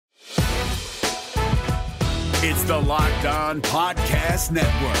It's the Locked On Podcast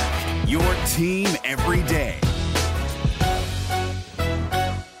Network, your team every day.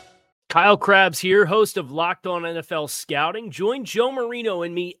 Kyle Krabs here, host of Locked On NFL Scouting. Join Joe Marino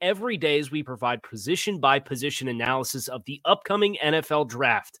and me every day as we provide position-by-position analysis of the upcoming NFL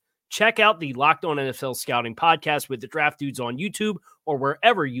Draft. Check out the Locked On NFL Scouting podcast with the Draft Dudes on YouTube or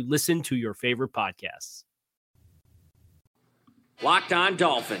wherever you listen to your favorite podcasts. Locked On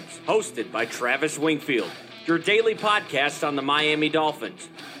Dolphins, hosted by Travis Wingfield, your daily podcast on the Miami Dolphins,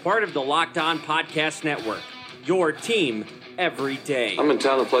 part of the Locked On Podcast Network, your team every day. I'm in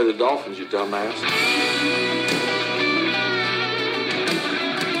town to play the Dolphins, you dumbass.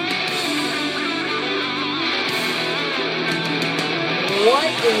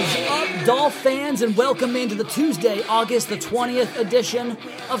 What is up, Dolph fans, and welcome into the Tuesday, August the 20th edition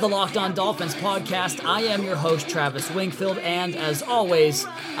of the Locked On Dolphins podcast. I am your host, Travis Wingfield, and as always,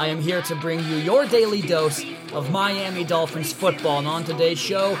 I am here to bring you your daily dose of Miami Dolphins football. And on today's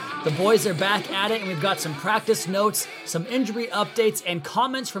show, the boys are back at it, and we've got some practice notes, some injury updates, and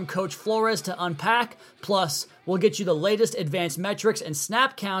comments from Coach Flores to unpack. Plus, we'll get you the latest advanced metrics and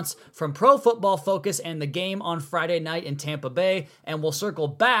snap counts from Pro Football Focus and the game on Friday night in Tampa Bay, and we'll circle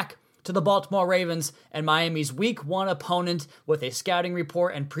back to the Baltimore Ravens and Miami's Week 1 opponent with a scouting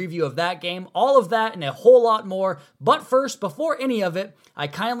report and preview of that game. All of that and a whole lot more. But first, before any of it, I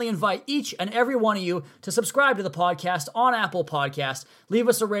kindly invite each and every one of you to subscribe to the podcast on Apple Podcasts. Leave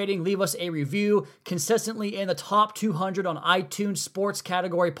us a rating, leave us a review, consistently in the top 200 on iTunes sports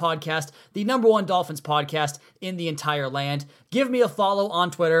category podcast, the number one Dolphins podcast in the entire land. Give me a follow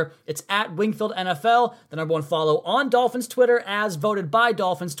on Twitter. It's at Wingfield NFL, the number one follow on Dolphins Twitter as voted by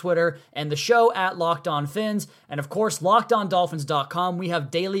Dolphins Twitter, and the show at Locked On Fins. And of course, LockedOnDolphins.com. We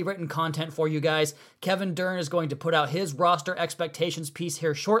have daily written content for you guys. Kevin Dern is going to put out his roster expectations piece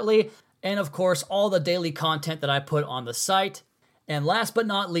here shortly. And of course, all the daily content that I put on the site. And last but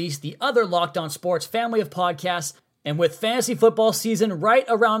not least, the other Locked On Sports family of podcasts. And with fantasy football season right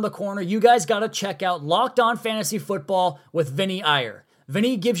around the corner, you guys got to check out Locked On Fantasy Football with Vinny Iyer.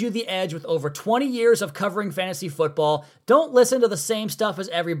 Vinny gives you the edge with over 20 years of covering fantasy football. Don't listen to the same stuff as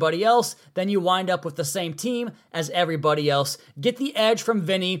everybody else, then you wind up with the same team as everybody else. Get the edge from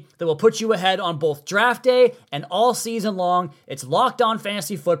Vinny that will put you ahead on both draft day and all season long. It's Locked On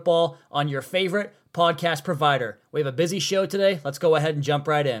Fantasy Football on your favorite podcast provider. We have a busy show today. Let's go ahead and jump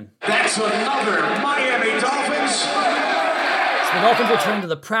right in. That's another Miami Dolphins. The Dolphins return to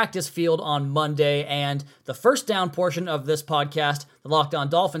the practice field on Monday, and the first down portion of this podcast, the Locked On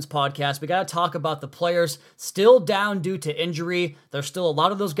Dolphins podcast, we got to talk about the players still down due to injury. There's still a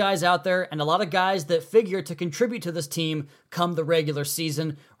lot of those guys out there, and a lot of guys that figure to contribute to this team come the regular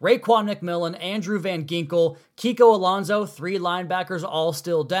season. Raekwon McMillan, Andrew Van Ginkel, Kiko Alonso, 3 linebackers all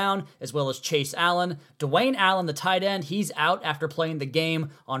still down, as well as Chase Allen. Dwayne Allen, the tight end, he's out after playing the game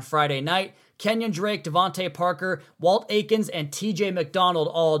on Friday night. Kenyon Drake, Devontae Parker, Walt Aikens, and TJ McDonald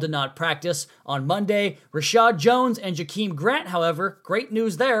all did not practice on Monday. Rashad Jones and Jakeem Grant, however, great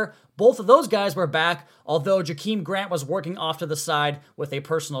news there. Both of those guys were back, although Jakeem Grant was working off to the side with a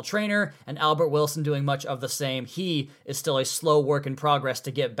personal trainer, and Albert Wilson doing much of the same. He is still a slow work in progress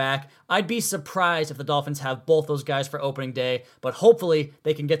to get back. I'd be surprised if the Dolphins have both those guys for opening day, but hopefully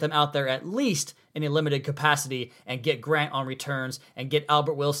they can get them out there at least in a limited capacity and get Grant on returns and get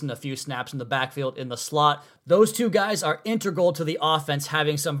Albert Wilson a few snaps in the backfield in the slot. Those two guys are integral to the offense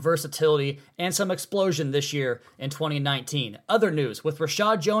having some versatility and some explosion this year in 2019. Other news, with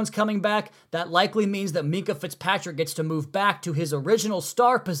Rashad Jones coming back, that likely means that Minkah Fitzpatrick gets to move back to his original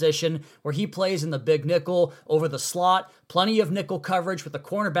star position where he plays in the big nickel over the slot. Plenty of nickel coverage with the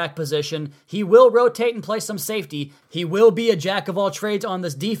cornerback position. He will rotate and play some safety. He will be a jack of all trades on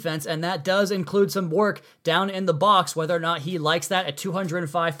this defense, and that does include some work down in the box, whether or not he likes that at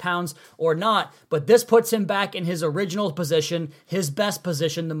 205 pounds or not. But this puts him back in his original position, his best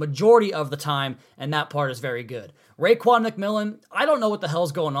position the majority of the time, and that part is very good. Raekwon McMillan, I don't know what the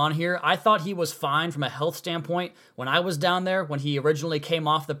hell's going on here. I thought he was fine from a health standpoint when I was down there, when he originally came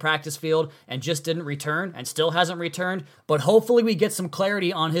off the practice field and just didn't return and still hasn't returned. But hopefully we get some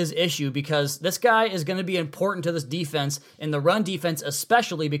clarity on his issue, because this guy is going to be important to this defense, in the run defense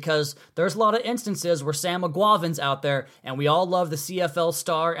especially, because there's a lot of instances where Sam McGuavin's out there, and we all love the CFL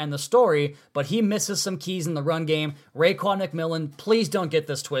star and the story, but he misses some keys in the run game. Raekwon McMillan, please don't get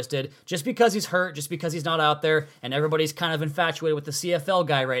this twisted. Just because he's hurt, just because he's not out there, and everybody's kind of infatuated with the CFL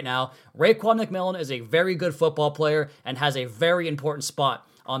guy right now, Raekwon McMillan is a very good football player and has a very important spot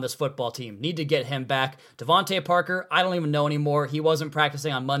on this football team. Need to get him back. Devontae Parker, I don't even know anymore. He wasn't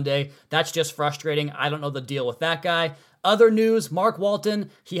practicing on Monday. That's just frustrating. I don't know the deal with that guy. Other news, Mark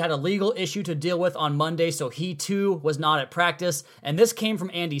Walton, he had a legal issue to deal with on Monday, so he too was not at practice. And this came from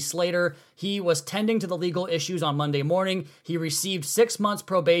Andy Slater. He was tending to the legal issues on Monday morning. He received 6 months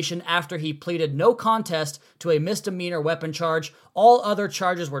probation after he pleaded no contest to a misdemeanor weapon charge. All other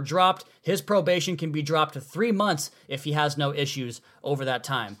charges were dropped. His probation can be dropped to 3 months if he has no issues over that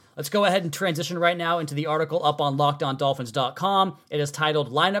time. Let's go ahead and transition right now into the article up on LockedOnDolphins.com. It is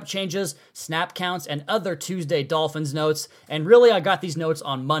titled Lineup Changes, Snap Counts, and Other Tuesday Dolphins Notes. And really, I got these notes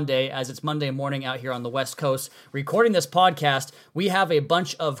on Monday, as it's Monday morning out here on the West Coast. Recording this podcast, we have a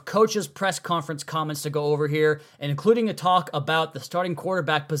bunch of coaches' press conference comments to go over here, including a talk about the starting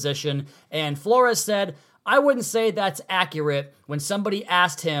quarterback position. And Flores said, I wouldn't say that's accurate when somebody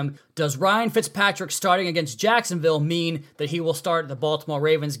asked him, does Ryan Fitzpatrick starting against Jacksonville mean that he will start the Baltimore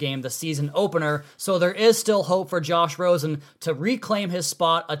Ravens game, the season opener? So there is still hope for Josh Rosen to reclaim his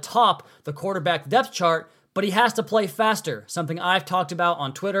spot atop the quarterback depth chart, but he has to play faster, something I've talked about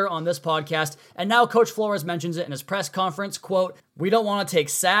on Twitter, on this podcast, and now Coach Flores mentions it in his press conference, quote, we don't want to take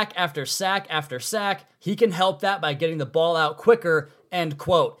sack after sack after sack. He can help that by getting the ball out quicker, end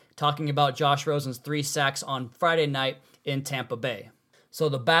quote. Talking about Josh Rosen's 3 sacks on Friday night in Tampa Bay. So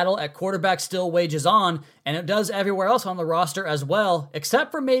the battle at quarterback still wages on, and it does everywhere else on the roster as well,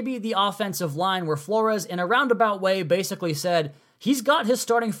 except for maybe the offensive line, where Flores, in a roundabout way, basically said, he's got his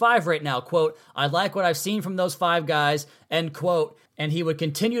starting 5 right now, quote, I like what I've seen from those 5 guys, end quote. And he would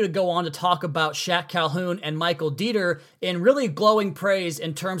continue to go on to talk about Shaq Calhoun and Michael Dieter in really glowing praise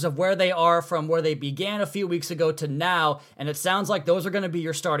in terms of where they are from where they began a few weeks ago to now. And it sounds like those are going to be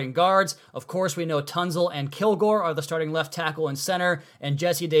your starting guards. Of course, we know Tunzel and Kilgore are the starting left tackle and center. And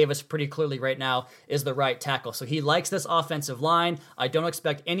Jesse Davis pretty clearly right now is the right tackle. So he likes this offensive line. I don't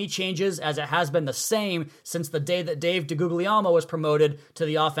expect any changes, as it has been the same since the day that Dave DeGuglielmo was promoted to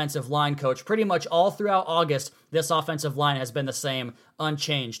the offensive line coach. Pretty much all throughout August, this offensive line has been the same,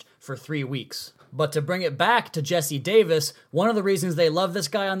 unchanged for 3 weeks. But to bring it back to Jesse Davis, one of the reasons they love this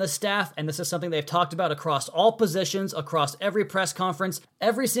guy on the staff, and this is something they've talked about across all positions, across every press conference,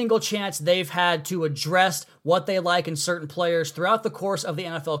 every single chance they've had to address what they like in certain players throughout the course of the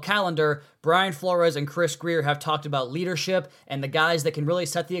NFL calendar, Brian Flores and Chris Grier have talked about leadership and the guys that can really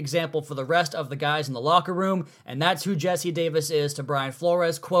set the example for the rest of the guys in the locker room, and that's who Jesse Davis is to Brian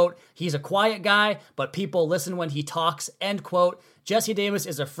Flores. Quote, he's a quiet guy, but people listen when he talks, end quote. Jesse Davis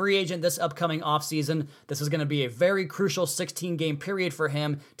is a free agent this upcoming offseason. This is going to be a very crucial 16-game period for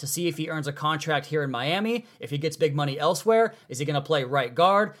him to see if he earns a contract here in Miami. If he gets big money elsewhere, is he going to play right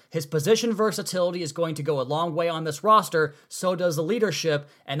guard? His position versatility is going to go a long way on this roster. So does the leadership.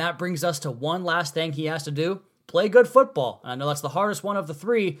 And that brings us to one last thing he has to do. Play good football. And I know that's the hardest one of the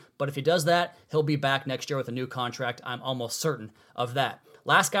 3, but if he does that, he'll be back next year with a new contract. I'm almost certain of that.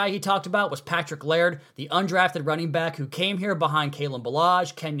 Last guy he talked about was Patrick Laird, the undrafted running back who came here behind Kalen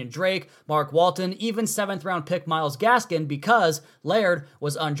Ballage, Kenyon Drake, Mark Walton, even 7th-round pick Myles Gaskin, because Laird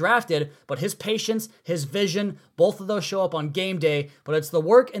was undrafted, but his patience, his vision, both of those show up on game day, but it's the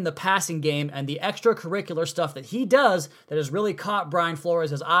work in the passing game and the extracurricular stuff that he does that has really caught Brian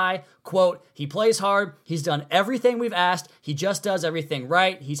Flores' eye. Quote, he plays hard, he's done everything we've asked, he just does everything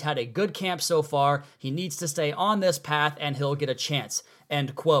right, he's had a good camp so far, he needs to stay on this path and he'll get a chance.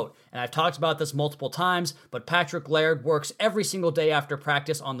 End quote. And I've talked about this multiple times, but Patrick Laird works every single day after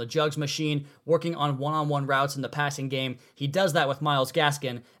practice on the jugs machine, working on one-on-one routes in the passing game. He does that with Myles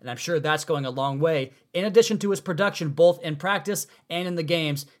Gaskin, and I'm sure that's going a long way. In addition to his production, both in practice and in the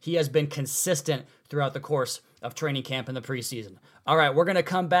games, he has been consistent throughout the course of training camp in the preseason. All right, we're going to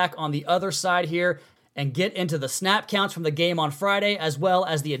come back on the other side here and get into the snap counts from the game on Friday, as well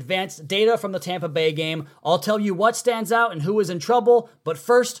as the advanced data from the Tampa Bay game. I'll tell you what stands out and who is in trouble, but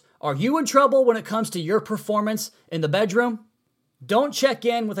first, are you in trouble when it comes to your performance in the bedroom? Don't check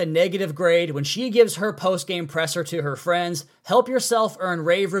in with a negative grade when she gives her post-game presser to her friends. Help yourself earn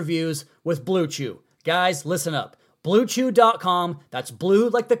rave reviews with Blue Chew. Guys, listen up. BlueChew.com, that's blue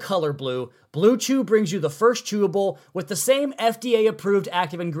like the color blue. Blue Chew brings you the first chewable with the same FDA-approved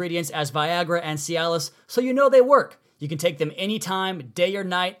active ingredients as Viagra and Cialis, so you know they work. You can take them anytime, day or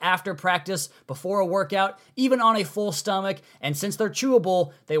night, after practice, before a workout, even on a full stomach, and since they're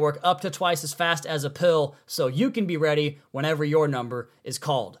chewable, they work up to twice as fast as a pill, so you can be ready whenever your number is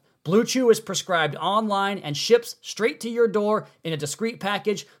called. Blue Chew is prescribed online and ships straight to your door in a discreet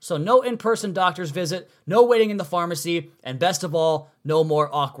package, so no in-person doctor's visit, no waiting in the pharmacy, and best of all, no more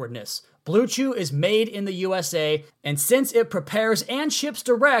awkwardness. Blue Chew is made in the USA, and since it prepares and ships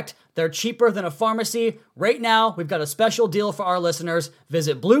direct, they're cheaper than a pharmacy. Right now, we've got a special deal for our listeners.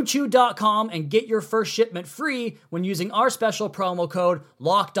 Visit BlueChew.com and get your first shipment free when using our special promo code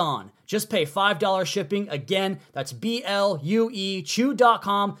LOCKEDON. Just pay $5 shipping. Again, that's BLUE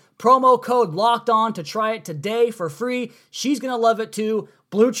Chew.com. Promo code LOCKEDON to try it today for free. She's going to love it too.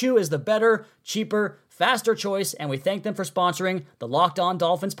 Blue Chew is the better, cheaper, faster choice, and we thank them for sponsoring the Locked On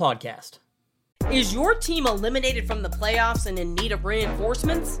Dolphins podcast. Is your team eliminated from the playoffs and in need of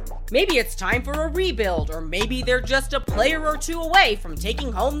reinforcements? Maybe it's time for a rebuild, or maybe they're just a player or two away from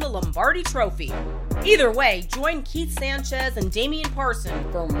taking home the Lombardi Trophy. Either way, join Keith Sanchez and Damian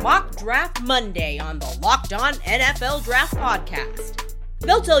Parson for Mock Draft Monday on the Locked On NFL Draft Podcast.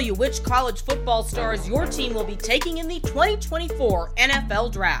 They'll tell you which college football stars your team will be taking in the 2024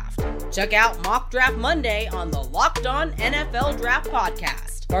 NFL Draft. Check out Mock Draft Monday on the Locked On NFL Draft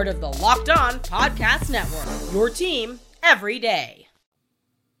Podcast, part of the Locked On Podcast Network, your team every day.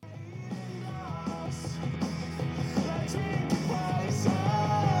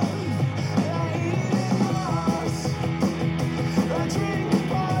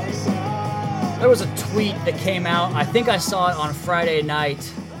 There was a tweet that came out, I think I saw it on Friday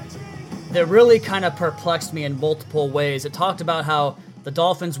night, that really kind of perplexed me in multiple ways. It talked about how the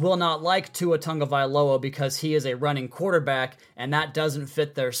Dolphins will not like Tua Tagovailoa because he is a running quarterback, and that doesn't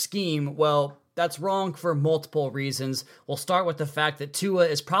fit their scheme. Well, that's wrong for multiple reasons. We'll start with the fact that Tua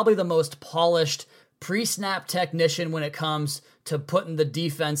is probably the most polished pre-snap technician when it comes to putting the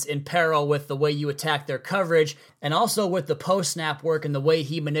defense in peril with the way you attack their coverage, and also with the post-snap work and the way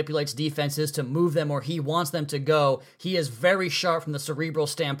he manipulates defenses to move them where he wants them to go. He is very sharp from the cerebral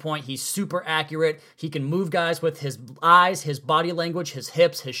standpoint. He's super accurate. He can move guys with his eyes, his body language, his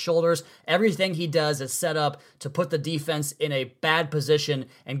hips, his shoulders. Everything he does is set up to put the defense in a bad position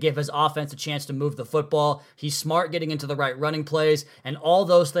and give his offense a chance to move the football. He's smart getting into the right running plays, and all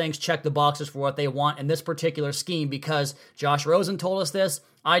those things check the boxes for what they want in this particular scheme, because Josh Rosen told us this.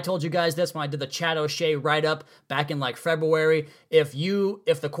 I told you guys this when I did the Chad O'Shea write-up back in February. If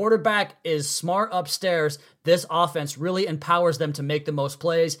the quarterback is smart upstairs, this offense really empowers them to make the most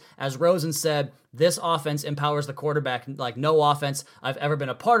plays. As Rosen said, this offense empowers the quarterback like no offense I've ever been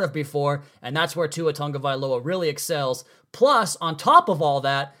a part of before, and that's where Tua Tagovailoa really excels. Plus, on top of all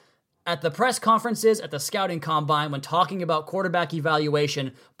that, at the press conferences, at the scouting combine, when talking about quarterback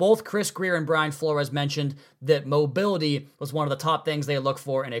evaluation, both Chris Greer and Brian Flores mentioned that mobility was one of the top things they look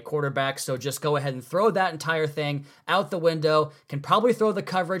for in a quarterback. So just go ahead and throw that entire thing out the window. Can probably throw the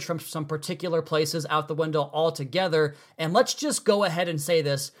coverage from some particular places out the window altogether. And let's just go ahead and say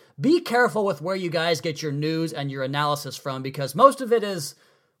this. Be careful with where you guys get your news and your analysis from, because most of it is,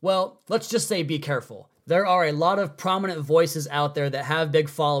 well, let's just say be careful. There are a lot of prominent voices out there that have big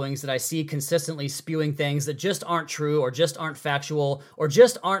followings that I see consistently spewing things that just aren't true or just aren't factual or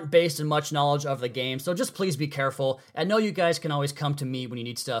just aren't based in much knowledge of the game. So just please be careful. I know you guys can always come to me when you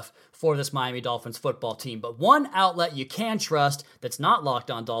need stuff for this Miami Dolphins football team. But one outlet you can trust that's not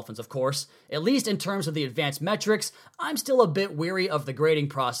Locked On Dolphins, of course, at least in terms of the advanced metrics, I'm still a bit weary of the grading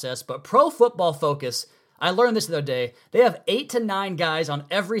process, but Pro Football Focus, I learned this the other day. They have 8 to 9 guys on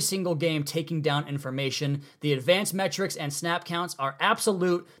every single game taking down information. The advanced metrics and snap counts are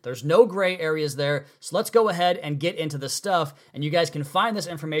absolute. There's no gray areas there. So let's go ahead and get into the stuff. And you guys can find this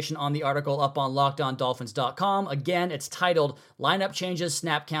information on the article up on LockedOnDolphins.com. Again, it's titled Lineup Changes,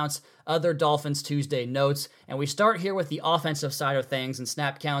 Snap Counts, Other Dolphins Tuesday Notes. And we start here with the offensive side of things and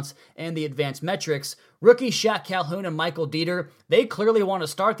snap counts and the advanced metrics. Rookie Shaq Calhoun and Michael Dieter, they clearly want to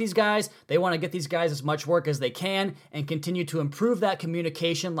start these guys. They want to get these guys as much work as they can and continue to improve that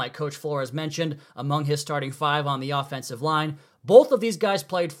communication, like Coach Flores mentioned, among his starting 5 on the offensive line. Both of these guys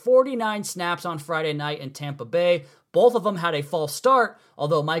played 49 snaps on Friday night in Tampa Bay. Both of them had a false start,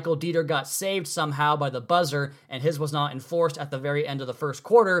 although Michael Dieter got saved somehow by the buzzer, and his was not enforced at the very end of the first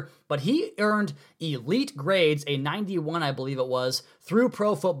quarter, but he earned elite grades, a 91, I believe it was, through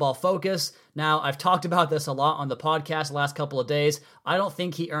Pro Football Focus. Now, I've talked about this a lot on the podcast the last couple of days. I don't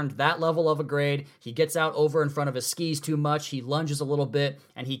think he earned that level of a grade. He gets out over in front of his skis too much, he lunges a little bit,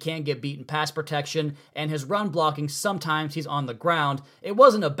 and he can get beat in pass protection, and his run blocking, sometimes he's on the ground. It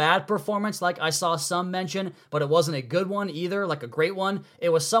wasn't a bad performance like I saw some mention, but it wasn't a good one either, like a great one. It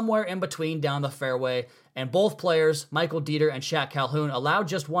was somewhere in between down the fairway. And both players, Michael Dieter and Shaq Calhoun, allowed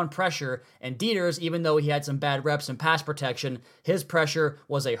just one pressure, and Dieter's, even though he had some bad reps in pass protection, his pressure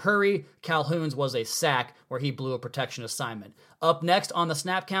was a hurry, Calhoun's was a sack, where he blew a protection assignment. Up next on the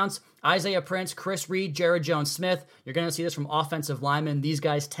snap counts, Isaiah Prince, Chris Reed, Jared Jones-Smith. You're going to see this from offensive linemen. These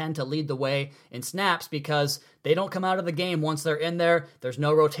guys tend to lead the way in snaps because they don't come out of the game once they're in there. There's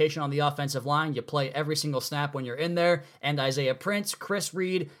no rotation on the offensive line. You play every single snap when you're in there. And Isaiah Prince, Chris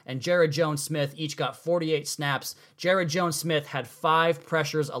Reed, and Jared Jones-Smith each got 48 snaps. Jared Jones-Smith had 5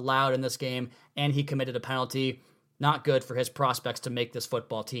 pressures allowed in this game, and he committed a penalty. Not good for his prospects to make this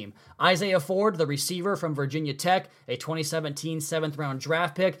football team. Isaiah Ford, the receiver from Virginia Tech, a 2017 7th-round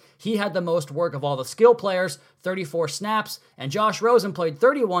draft pick, he had the most work of all the skill players, 34 snaps, and Josh Rosen played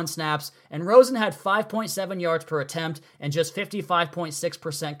 31 snaps, and Rosen had 5.7 yards per attempt and just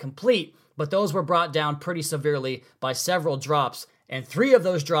 55.6% complete, but those were brought down pretty severely by several drops. And 3 of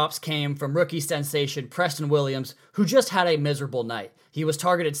those drops came from rookie sensation Preston Williams, who just had a miserable night. He was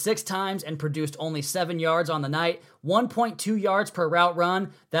targeted 6 times and produced only 7 yards on the night, 1.2 yards per route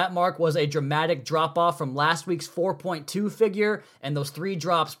run. That mark was a dramatic drop-off from last week's 4.2 figure, and those 3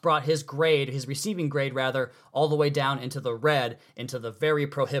 drops brought his grade, his receiving grade rather, all the way down into the red, into the very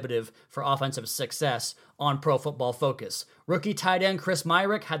prohibitive for offensive success on Pro Football Focus. Rookie tight end Chris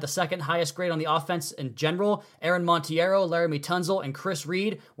Myrick had the second highest grade on the offense in general. Aaron Montiero, Laramie Tunzel, and Chris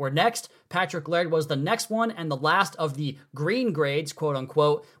Reed were next. Patrick Laird was the next one and the last of the green grades,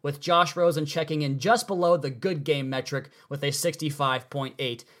 quote-unquote, with Josh Rosen checking in just below the good game metric with a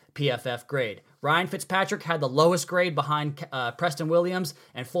 65.8 PFF grade. Ryan Fitzpatrick had the lowest grade behind Preston Williams,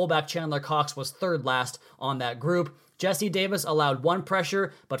 and fullback Chandler Cox was third last on that group. Jesse Davis allowed 1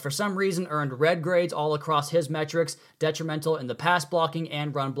 pressure, but for some reason earned red grades all across his metrics, detrimental in the pass blocking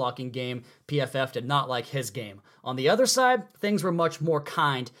and run blocking game. PFF did not like his game. On the other side, things were much more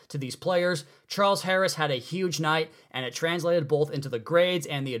kind to these players. Charles Harris had a huge night, and it translated both into the grades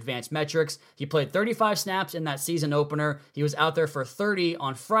and the advanced metrics. He played 35 snaps in that season opener. He was out there for 30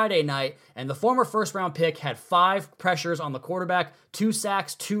 on Friday night, and the former first-round pick had 5 pressures on the quarterback, 2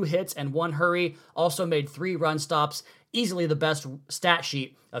 sacks, 2 hits, and 1 hurry. Also made 3 run stops. Easily the best stat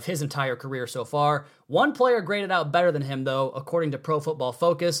sheet of his entire career so far. One player graded out better than him, though, according to Pro Football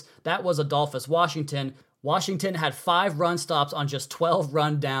Focus. That was Adolphus Washington. Washington had 5 run stops on just 12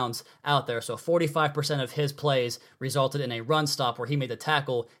 run downs out there, so 45% of his plays resulted in a run stop where he made the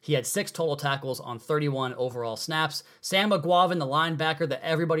tackle. He had 6 total tackles on 31 overall snaps. Sam McGuavin, the linebacker that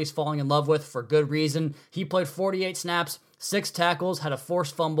everybody's falling in love with for good reason, he played 48 snaps, 6 tackles, had a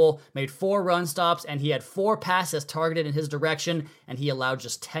forced fumble, made 4 run stops, and he had 4 passes targeted in his direction, and he allowed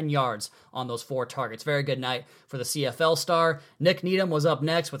just 10 yards on those 4 targets. Very good night for the CFL star. Nick Needham was up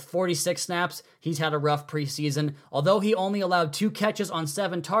next with 46 snaps. He's had a rough preseason. Although he only allowed 2 catches on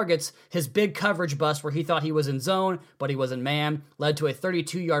 7 targets, his big coverage bust where he thought he was in zone, but he was in man, led to a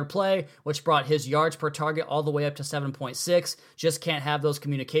 32-yard play, which brought his yards per target all the way up to 7.6. Just can't have those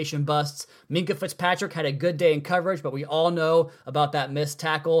communication busts. Minkah Fitzpatrick had a good day in coverage, but we all know about that missed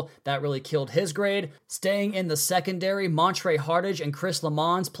tackle. That really killed his grade. Staying in the secondary, Montre Hardage and Chris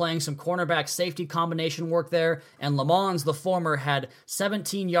Lamons playing some cornerback safety combination work there, and Lamons, the former, had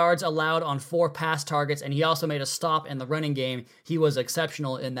 17 yards allowed on 4 pass targets, and he also made a stop in the running game. He was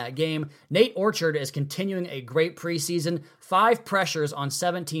exceptional in that game. Nate Orchard is continuing a great preseason. 5 pressures on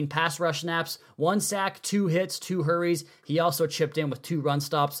 17 pass rush snaps, 1 sack, 2 hits, 2 hurries. He also chipped in with 2 run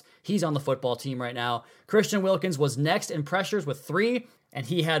stops. He's on the football team right now. Christian Wilkins was next in pressures with 3, and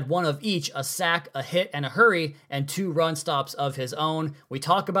he had 1 of each, a sack, a hit, and a hurry, and 2 run stops of his own. We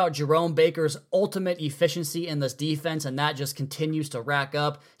talk about Jerome Baker's ultimate efficiency in this defense, and that just continues to rack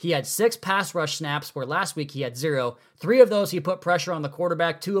up. He had 6 pass rush snaps, where last week he had 0. 3 of those he put pressure on the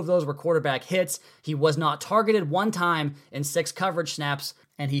quarterback. 2 of those were quarterback hits. He was not targeted 1 time in 6 coverage snaps,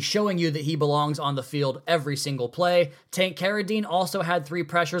 and he's showing you that he belongs on the field every single play. Tank Carradine also had 3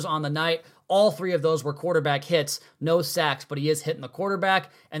 pressures on the night. All 3 of those were quarterback hits, no sacks, but he is hitting the quarterback.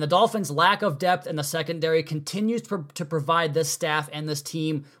 And the Dolphins' lack of depth in the secondary continues to provide this staff and this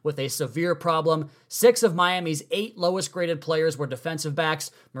team with a severe problem. 6 of Miami's 8 lowest graded players were defensive backs: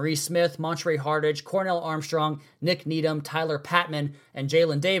 Maurice Smith, Montre Hardage, Cornell Armstrong, Nick Needham, Tyler Patman, and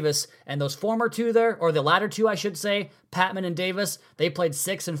Jalen Davis. And those former 2 there, or the latter 2 I should say, Patman and Davis, they played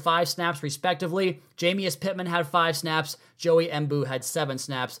 6 and 5 snaps respectively. Jamius Pittman had 5 snaps. Joey Mbu had 7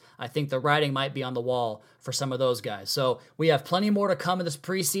 snaps. I think the writing might be on the wall for some of those guys. So we have plenty more to come in this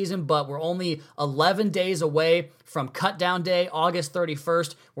preseason, but we're only 11 days away from cut down day, August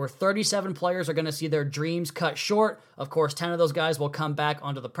 31st, where 37 players are going to see their dreams cut short. Of course, 10 of those guys will come back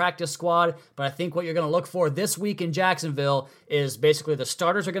onto the practice squad, but I think what you're going to look for this week in Jacksonville is basically the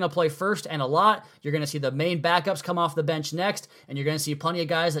starters are going to play first and a lot. You're going to see the main backups come off the bench next, and you're going to see plenty of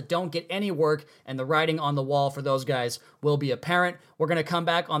guys that don't get any work, and the writing on the wall for those guys will be apparent. We're going to come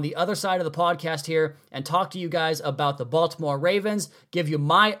back on the other side of the podcast here and talk to you guys about the Baltimore Ravens, give you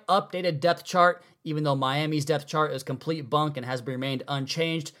my updated depth chart, even though Miami's depth chart is complete bunk and has remained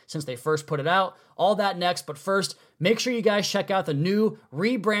unchanged since they first put it out. All that next, but first, make sure you guys check out the new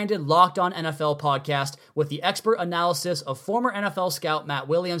rebranded Locked On NFL podcast with the expert analysis of former NFL scout Matt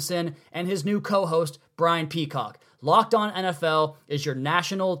Williamson and his new co-host Brian Peacock. Locked On NFL is your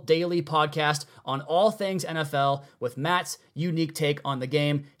national daily podcast on all things NFL with Matt's unique take on the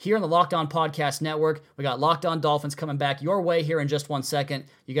game. Here on the Locked On Podcast Network, we got Locked On Dolphins coming back your way here in just 1 second.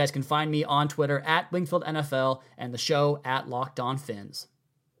 You guys can find me on Twitter at Wingfield NFL and the show at Locked On Fins.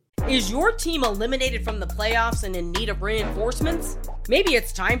 Is your team eliminated from the playoffs and in need of reinforcements? Maybe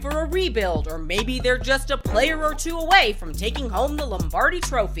it's time for a rebuild, or maybe they're just a player or two away from taking home the Lombardi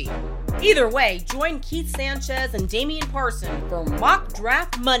Trophy. Either way, join Keith Sanchez and Damian Parson for Mock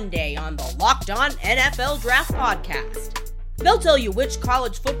Draft Monday on the Locked On NFL Draft Podcast. They'll tell you which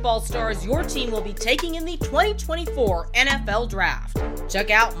college football stars your team will be taking in the 2024 NFL Draft. Check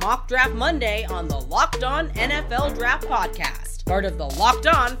out Mock Draft Monday on the Locked On NFL Draft Podcast, part of the Locked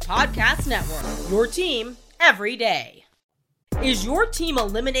On Podcast Network, your team every day. Is your team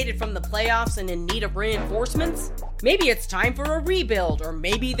eliminated from the playoffs and in need of reinforcements? Maybe it's time for a rebuild, or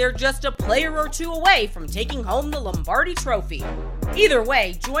maybe they're just a player or two away from taking home the Lombardi Trophy. Either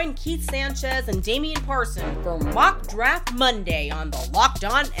way, join Keith Sanchez and Damian Parson for Mock Draft Monday on the Locked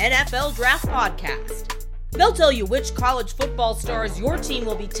On NFL Draft Podcast. They'll tell you which college football stars your team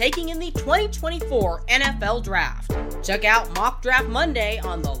will be taking in the 2024 NFL Draft. Check out Mock Draft Monday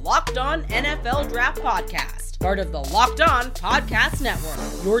on the Locked On NFL Draft Podcast, part of the Locked On Podcast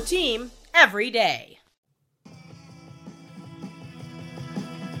Network, your team every day.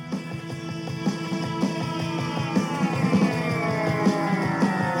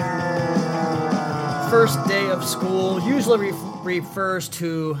 First day of school usually refers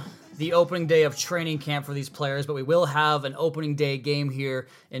to the opening day of training camp for these players, but we will have an opening day game here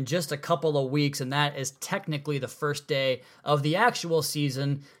in just a couple of weeks, and that is technically the first day of the actual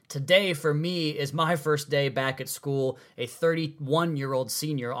season. Today, for me, is my first day back at school, a 31-year-old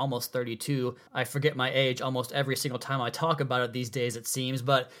senior, almost 32. I forget my age almost every single time I talk about it these days, it seems.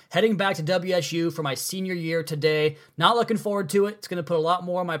 But heading back to WSU for my senior year today. Not looking forward to it. It's going to put a lot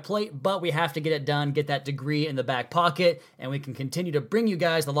more on my plate, but we have to get it done, get that degree in the back pocket, and we can continue to bring you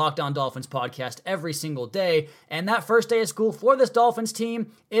guys the Locked On Dolphins podcast every single day. And that first day of school for this Dolphins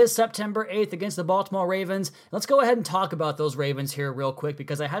team is September 8th against the Baltimore Ravens. Let's go ahead and talk about those Ravens here real quick,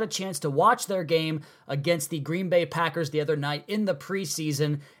 because I had a chance to watch their game against the Green Bay Packers the other night in the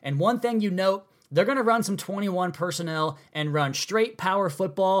preseason. And one thing you note, they're going to run some 21 personnel and run straight power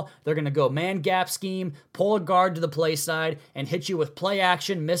football. They're going to go man gap scheme, pull a guard to the play side, and hit you with play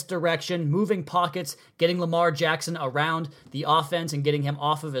action, misdirection, moving pockets, getting Lamar Jackson around the offense and getting him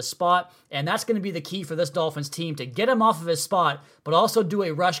off of his spot. And that's going to be the key for this Dolphins team, to get him off of his spot, but also do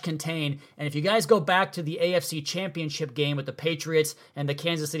a rush contain. And if you guys go back to the AFC Championship game with the Patriots and the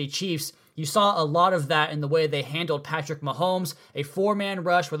Kansas City Chiefs, you saw a lot of that in the way they handled Patrick Mahomes, a four-man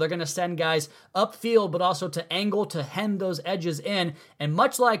rush where they're going to send guys upfield, but also to angle to hem those edges in. And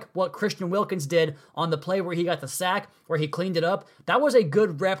much like what Christian Wilkins did on the play where he got the sack, where he cleaned it up, that was a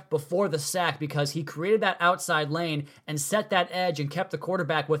good rep before the sack, because he created that outside lane and set that edge and kept the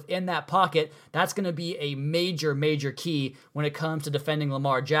quarterback within that pocket. That's going to be a major, major key when it comes to defending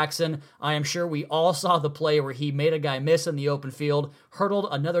Lamar Jackson. I am sure we all saw the play where he made a guy miss in the open field, hurdled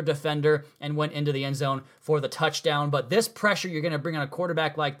another defender, and went into the end zone for the touchdown. But this pressure you're going to bring on a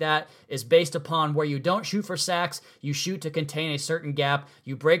quarterback like that is based upon where you don't shoot for sacks, you shoot to contain a certain gap,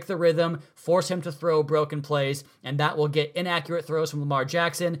 you break the rhythm, force him to throw broken plays, and that will get inaccurate throws from Lamar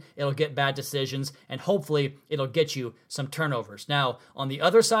Jackson, it'll get bad decisions, and hopefully it'll get you some turnovers. Now, on the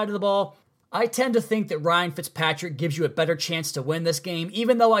other side of the ball, I tend to think that Ryan Fitzpatrick gives you a better chance to win this game,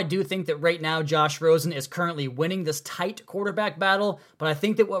 even though I do think that right now Josh Rosen is currently winning this tight quarterback battle. But I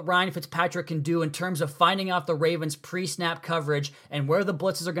think that what Ryan Fitzpatrick can do in terms of finding out the Ravens' pre-snap coverage and where the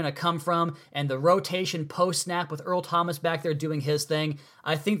blitzes are going to come from and the rotation post-snap with Earl Thomas back there doing his thing,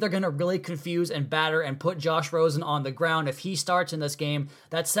 I think they're going to really confuse and batter and put Josh Rosen on the ground if he starts in this game.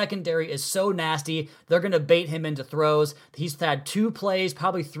 That secondary is so nasty. They're going to bait him into throws. He's had 2 plays,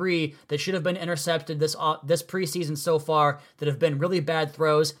 probably 3, that should have have been intercepted this preseason so far that have been really bad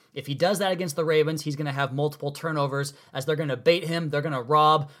throws. If he does that against the Ravens, he's going to have multiple turnovers as they're going to bait him, they're going to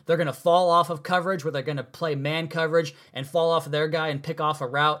rob, they're going to fall off of coverage where they're going to play man coverage and fall off of their guy and pick off a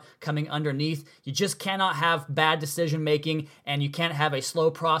route coming underneath. You just cannot have bad decision making, and you can't have a slow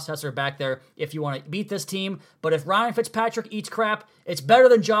processor back there if you want to beat this team. But if Ryan Fitzpatrick eats crap, it's better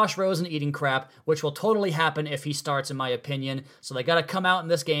than Josh Rosen eating crap, which will totally happen if he starts, in my opinion. So they got to come out in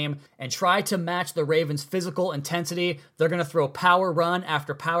this game and try to match the Ravens' physical intensity. They're going to throw power run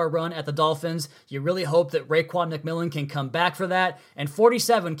after power run at the Dolphins. You really hope that Raekwon McMillan can come back for that. And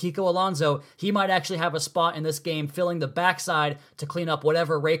 47, Kiko Alonso, he might actually have a spot in this game filling the backside to clean up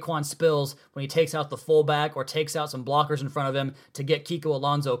whatever Raekwon spills when he takes out the fullback or takes out some blockers in front of him to get Kiko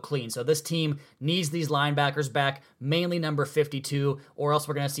Alonso clean. So this team needs these linebackers back, mainly number 52, or else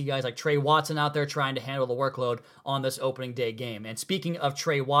we're going to see guys like Trey Watson out there trying to handle the workload on this opening day game. And speaking of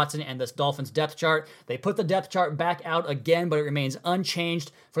Trey Watson and this Dolphins depth chart, they put the depth chart back out again, but it remains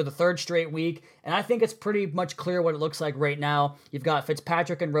unchanged for the third straight week. And I think it's pretty much clear what it looks like right now. You've got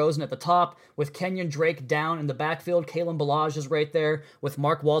Fitzpatrick and Rosen at the top, with Kenyon Drake down in the backfield. Kalen Ballage is right there, with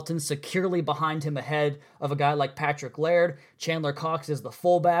Mark Walton securely behind him ahead of a guy like Patrick Laird. Chandler Cox is the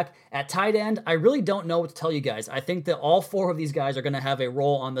fullback. At tight end, I really don't know what to tell you guys. I think that all four of these guys are going to have a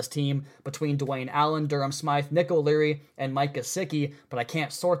role on this team between Dwayne Allen, Durham Smythe, Nick O'Leary, and Mike Gesicki, but I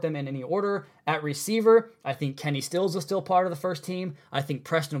can't sort them in any order. At receiver, I think Kenny Stills is still part of the first team. I think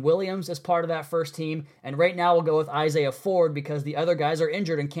Preston Williams is part of that first team. And right now we'll go with Isaiah Ford because the other guys are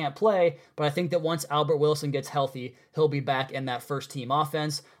injured and can't play. But I think that once Albert Wilson gets healthy, he'll be back in that first team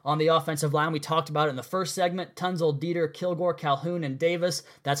offense. On the offensive line, we talked about it in the first segment. Tunzel, Dieter, Kilgore, Calhoun, and Davis.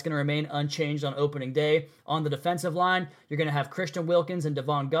 That's going to remain unchanged on opening day. On the defensive line, you're going to have Christian Wilkins and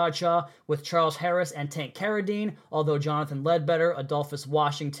Devon Godshaw with Charles Harris and Tank Carradine, although Jonathan Ledbetter, Adolphus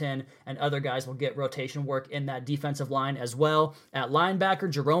Washington, and other guys will get rotation work in that defensive line as well. At linebacker,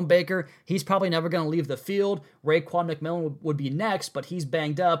 Jerome Baker, he's probably never going to leave the field. Raekwon McMillan would be next, but he's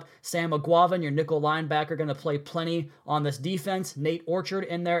banged up. Sam McGuavin, your nickel linebacker, going to play plenty on this defense. Nate Orchard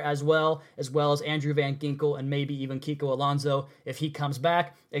in there as well as Andrew Van Ginkel and maybe even Kiko Alonso if he comes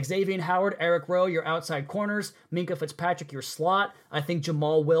back. Xavier Howard, Eric Rowe, your outside corners. Minkah Fitzpatrick, your slot. I think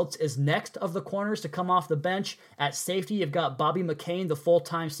Jamal Wiltz is next of the corners to come off the bench. At safety, you've got Bobby McCain, the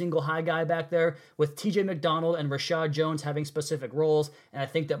full-time single high guy back there, with TJ McDonald and Rashad Jones having specific roles. And I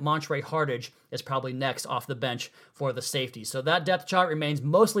think that Montre Hardage is probably next off the bench for the safety. So that depth chart remains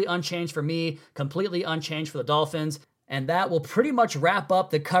mostly unchanged for me, completely unchanged for the Dolphins. And that will pretty much wrap up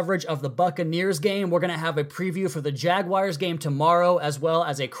the coverage of the Buccaneers game. We're going to have a preview for the Jaguars game tomorrow, as well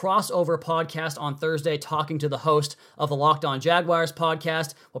as a crossover podcast on Thursday talking to the host of the Locked On Jaguars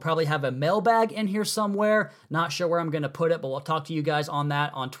podcast. We'll probably have a mailbag in here somewhere. Not sure where I'm going to put it, but we'll talk to you guys on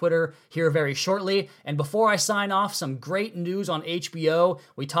that on Twitter here very shortly. And before I sign off, some great news on HBO.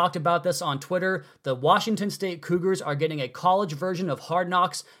 We talked about this on Twitter. The Washington State Cougars are getting a college version of Hard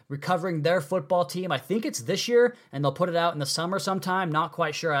Knocks, recovering their football team. I think it's this year, and they'll put it out in the summer sometime. Not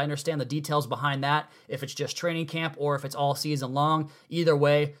quite sure. I understand the details behind that, if it's just training camp or if it's all season long. Either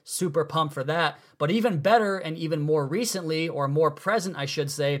way, super pumped for that. But even better and even more recently, or more present, I should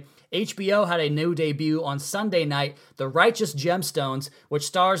say, HBO had a new debut on Sunday night, The Righteous Gemstones, which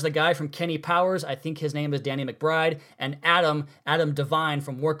stars the guy from Kenny Powers, I think his name is Danny McBride, and Adam Devine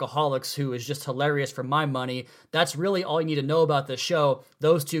from Workaholics, who is just hilarious for my money. That's really all you need to know about this show.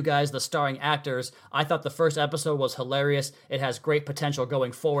 Those two guys, the starring actors. I thought the first episode was hilarious. It has great potential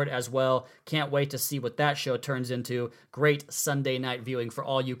going forward as well. Can't wait to see what that show turns into. Great Sunday night viewing for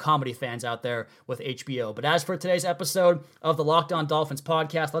all you comedy fans out there with HBO. But as for today's episode of the Locked On Dolphins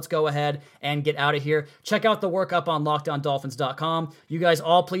podcast, let's go ahead and get out of here. Check out the work up on LockedOnDolphins.com. You guys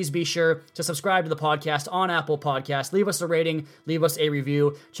all please be sure to subscribe to the podcast on Apple Podcasts. Leave us a rating, leave us a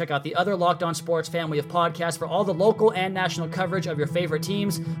review. Check out the other Locked On Sports family of podcasts for all the local and national coverage of your favorite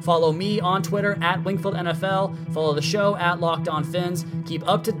teams. Follow me on Twitter at Wingfield NFL. Follow the show at Locked On Fins. Keep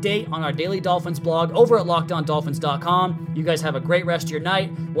up to date on our daily Dolphins blog over at LockedOnDolphins.com. You guys have a great rest of your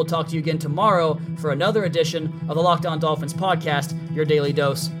night. We'll talk to you again tomorrow for another edition of the Locked On Dolphins podcast, your daily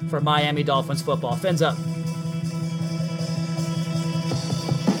dose for Miami Dolphins football. Fins up.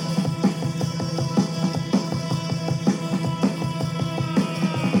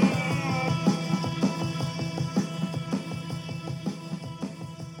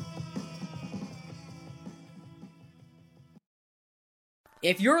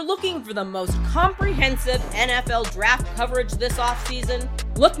 If you're looking for the most comprehensive NFL draft coverage this offseason,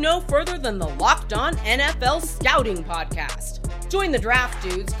 look no further than the Locked On NFL Scouting Podcast. Join the draft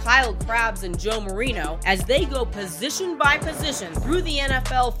dudes, Kyle Krabs and Joe Marino, as they go position by position through the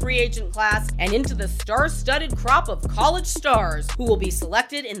NFL free agent class and into the star-studded crop of college stars who will be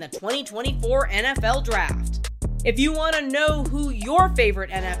selected in the 2024 NFL Draft. If you want to know who your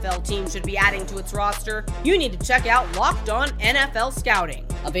favorite NFL team should be adding to its roster, you need to check out Locked On NFL Scouting,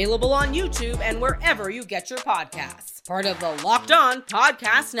 available on YouTube and wherever you get your podcasts. Part of the Locked On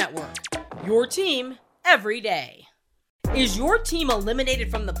Podcast Network, your team every day. Is your team eliminated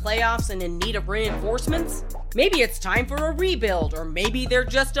from the playoffs and in need of reinforcements? Maybe it's time for a rebuild, or maybe they're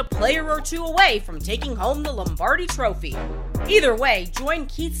just a player or two away from taking home the Lombardi Trophy. Either way, join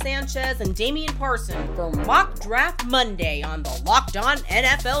Keith Sanchez and Damian Parson for Mock Draft Monday on the Locked On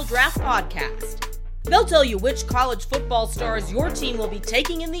NFL Draft Podcast. They'll tell you which college football stars your team will be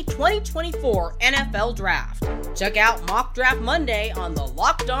taking in the 2024 NFL Draft. Check out Mock Draft Monday on the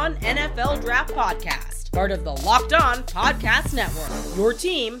Locked On NFL Draft Podcast, part of the Locked On Podcast Network, your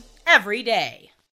team every day.